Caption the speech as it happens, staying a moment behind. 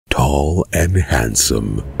Tall and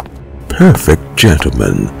handsome. Perfect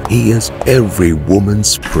gentleman. He is every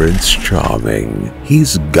woman's Prince Charming.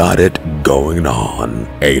 He's got it going on.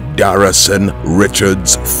 A Darrison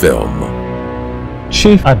Richards film.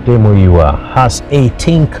 Chief Ademoyiwa has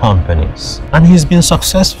 18 companies and he's been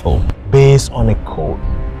successful based on a code.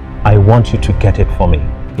 I want you to get it for me.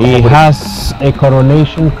 He has a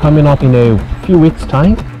coronation coming up in a few weeks'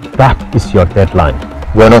 time. That is your deadline.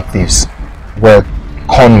 We're not thieves. We're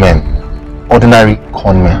conmen. Ordinary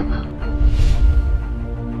conmen.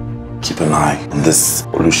 Keep an eye on this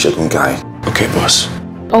Olusegun guy. Okay, boss.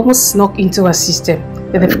 Almost snuck into our system,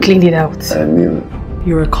 but they've cleaned it out.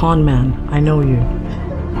 You're a con man. I know you.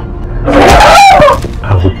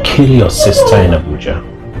 I will kill your sister in Abuja.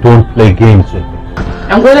 Don't play games with me.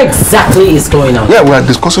 And what exactly is going on? Yeah, we're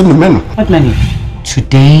discussing the menu. What menu?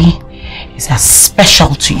 Today is as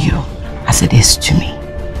special to you as it is to me.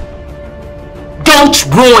 Don't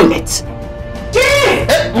ruin it!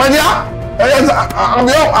 Hey, my dear!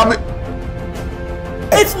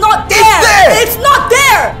 It's not there! It's not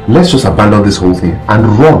there! Let's just abandon this whole thing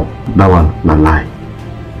and run. That one, not lie.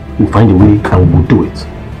 We'll find a way and we'll do it.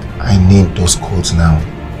 I need those codes now.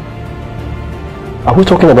 Are we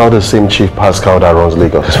talking about the same Chief Pascal that runs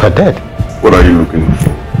Lagos? We're dead. What are you looking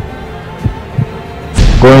for?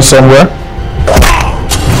 Going somewhere?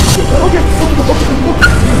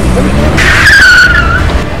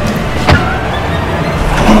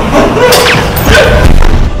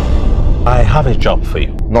 I have a job for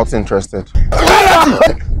you. Not interested.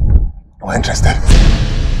 Not interested.